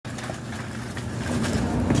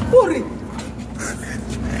Sorry.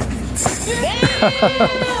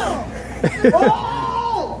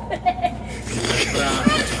 Oh!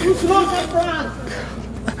 Who's not Frank?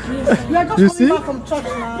 We are just coming back from church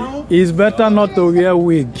now. It's better not to wear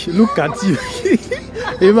wig. Look at you.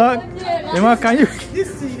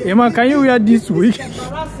 Emma, can you wear this wig?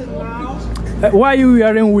 Why are you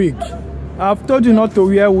wearing wig? I've told you not to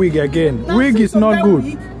wear wig again. Wig is not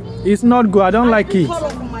good. It's not good. I don't like it.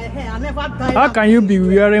 How can you be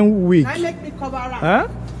wearing wig? Huh?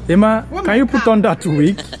 Emma, can you put on that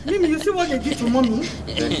wig? Mimi, you see what they did to mommy?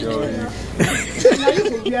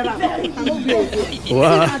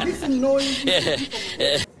 Wow.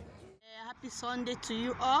 Happy Sunday to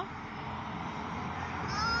you all.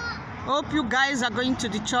 Hope you guys are going to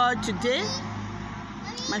the church today.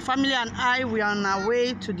 My family and I, we are on our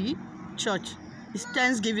way to the church. It's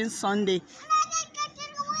Thanksgiving Sunday.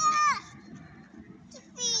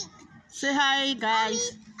 Say hi,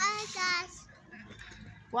 guys. Hi, guys.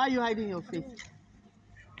 Why are you hiding your face?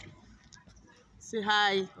 Say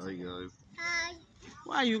hi. Hi, guys. Hi.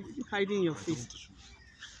 Why are you hiding your face?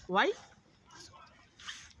 Why?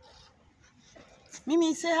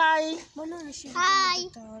 Mimi, say hi. Hi.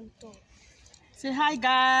 Say hi,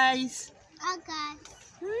 guys. Hi, guys.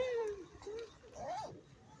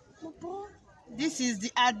 This is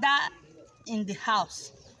the Ada in the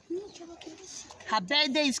house. Her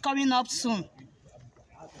birthday is coming up soon.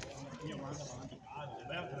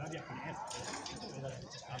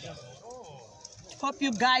 Hope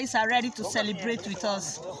you guys are ready to celebrate with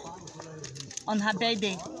us on her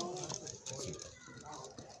birthday.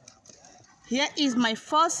 Here is my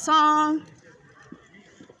first song.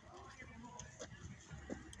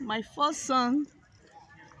 My first song.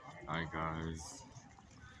 Hi, guys.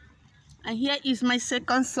 And here is my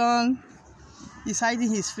second song. He's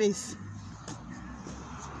hiding his face.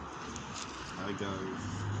 Hi, guys.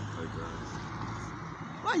 Hi, guys.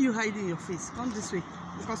 Why are you hiding your face? Come this way.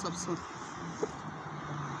 Because of sun.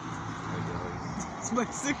 Hi, guys. It's my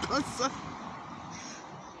second song.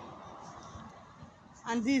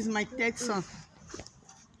 And this is my third song.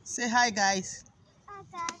 Say hi, guys. Hi,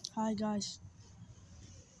 guys. Hi, guys.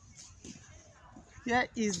 Here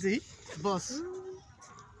is the boss.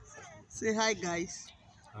 Say hi, guys.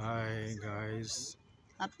 Hi, guys.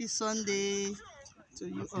 Happy Sunday to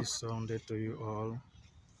you all. Happy Sunday to you all.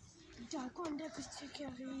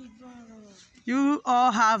 You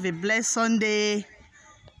all have a blessed Sunday.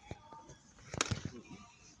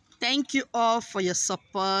 Thank you all for your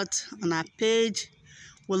support on our page.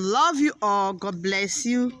 We love you all. God bless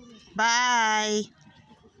you. Bye.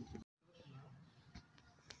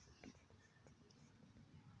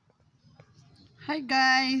 Hi,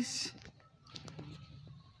 guys.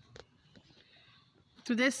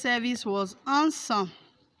 Today's service was awesome.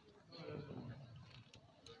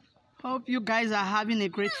 Hope you guys are having a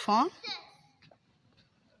great fun.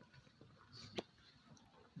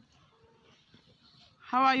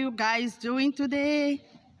 How are you guys doing today?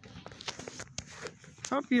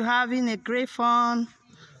 Hope you're having a great fun.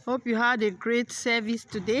 Hope you had a great service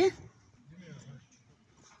today.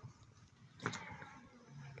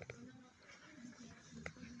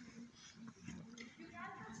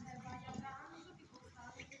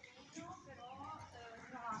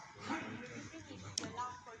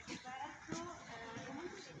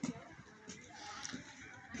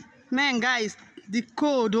 Man, guys, the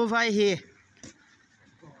cold over here.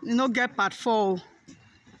 You know, get part 4.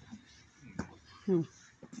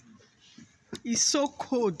 It's so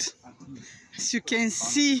cold. As you can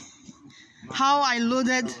see how I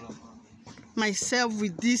loaded myself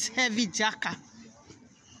with this heavy jacket.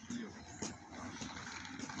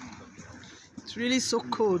 It's really so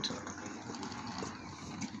cold.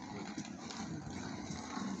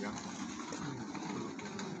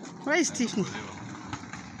 Where is Tiffany?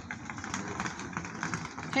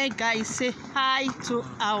 Hey guys, say hi to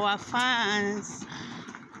our fans.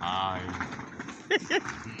 Hi.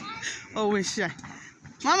 Always shy.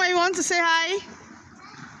 Mama, you want to say hi?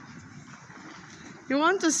 You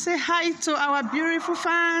want to say hi to our beautiful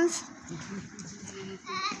fans?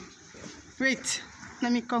 Wait,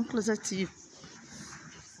 let me come closer to you.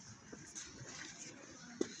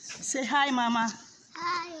 Say hi, Mama.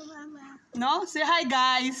 Hi, Mama. No? Say hi,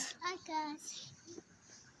 guys. Hi, guys.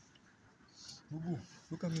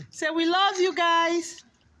 Look at me. Say we love you guys.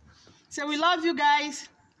 Say we love you guys.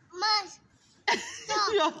 Mom.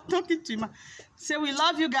 You're talking to him. Say we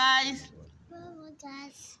love you guys. Mama,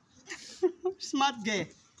 guys. Smart girl.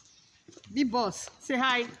 Be boss. Say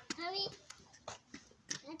hi. Hurry.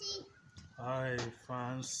 Daddy. Hi,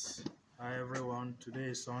 fans. Hi, everyone. Today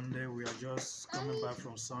is Sunday. We are just coming back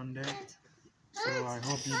from Sunday. So I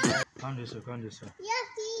hope you guys can this.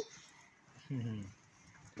 Yucky.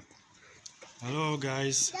 Hello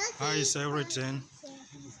guys, how is everything?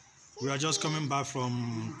 We are just coming back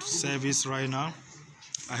from service right now.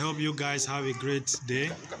 I hope you guys have a great day.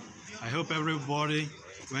 I hope everybody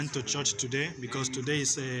went to church today because today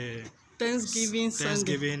is a Thanksgiving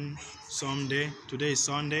Sunday. Today is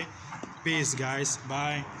Sunday. Peace guys.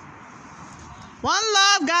 Bye. One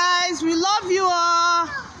love, guys. We love you all.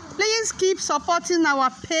 Please keep supporting our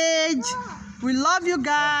page. We love you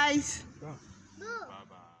guys.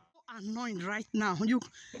 Annoying right now.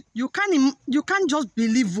 You can't just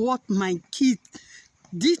believe what my kid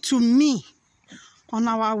did to me on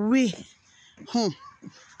our way home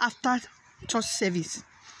after church service.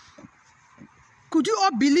 Could you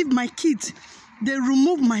all believe my kids? They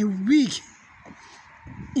removed my wig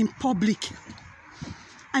in public.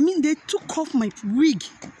 I mean, they took off my wig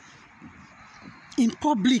in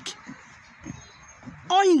public.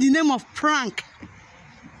 All in the name of prank.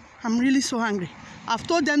 I'm really so angry. I've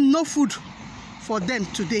told them no food for them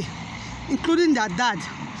today, including their dad,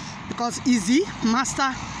 because he's the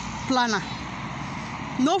master planner.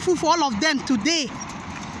 No food for all of them today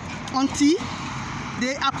until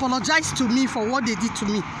they apologize to me for what they did to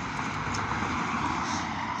me.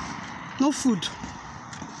 No food.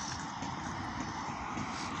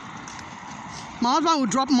 My husband will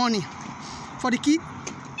drop money for the kid.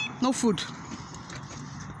 No food.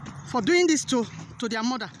 For doing this to their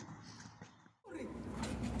mother.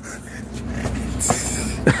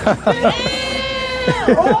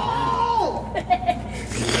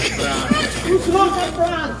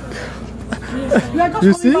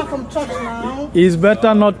 You see, it's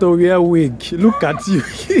better not to wear wig. Look at you.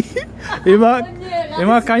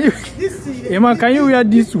 Emma, can you wear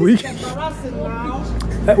this wig?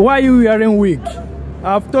 Why are you wearing wig?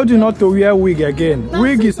 I've told you not to wear wig again.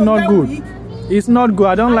 Wig is not good. It's not good.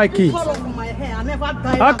 I don't like it.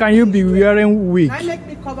 How can you be wearing wig?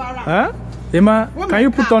 Huh? Emma, can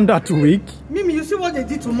you put on that wig? Mimi, you see what they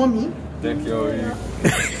did to mommy? Thank you.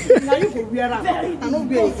 Now you go wear that. I don't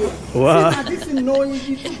wear again. Wow. This is no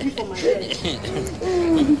easy to be for my head.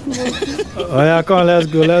 Oh yeah, come on, let's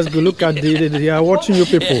go. Look at they are watching you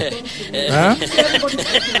people. Huh?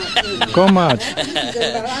 Come out. This is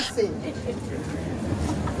embarrassing.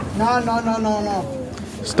 No.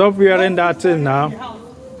 Stop wearing that thing now.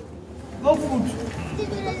 No food.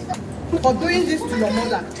 For doing this to your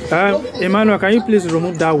mother. Emmanuel, can you please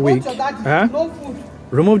remove that wig? Huh? No food.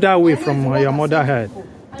 Remove that wig from your mother's head.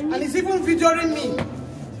 And he's even videoing me.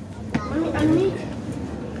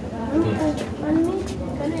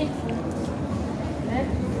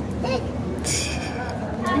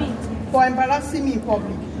 For embarrassing me in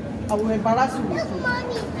public, I will embarrass you with food.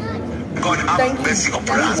 Thank you.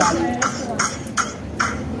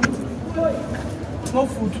 No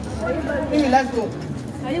food. Mimi, let's go.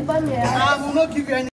 I will not give you any.